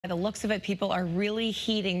By the looks of it, people are really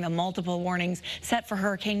heeding the multiple warnings set for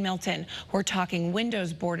Hurricane Milton. We're talking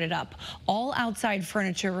windows boarded up, all outside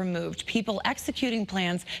furniture removed, people executing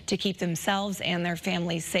plans to keep themselves and their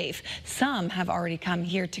families safe. Some have already come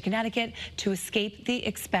here to Connecticut to escape the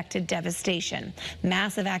expected devastation.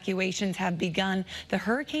 Mass evacuations have begun, the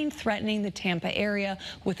hurricane threatening the Tampa area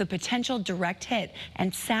with a potential direct hit.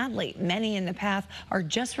 And sadly, many in the path are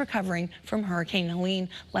just recovering from Hurricane Helene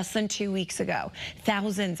less than 2 weeks ago.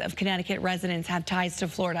 Thousands of Connecticut residents have ties to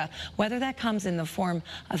Florida, whether that comes in the form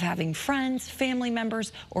of having friends, family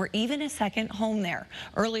members, or even a second home there.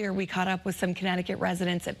 Earlier, we caught up with some Connecticut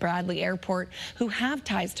residents at Bradley Airport who have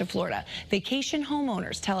ties to Florida. Vacation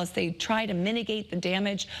homeowners tell us they try to mitigate the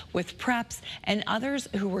damage with preps, and others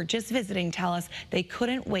who were just visiting tell us they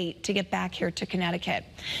couldn't wait to get back here to Connecticut.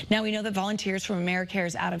 Now, we know that volunteers from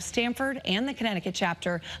AmeriCares out of Stamford and the Connecticut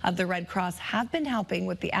chapter of the Red Cross have been helping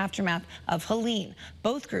with the aftermath of Helene.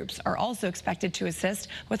 Both groups are also expected to assist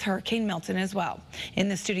with Hurricane Milton as well. In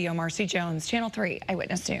the studio, Marcy Jones, Channel 3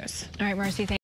 Eyewitness News. All right, Marcy, thank you.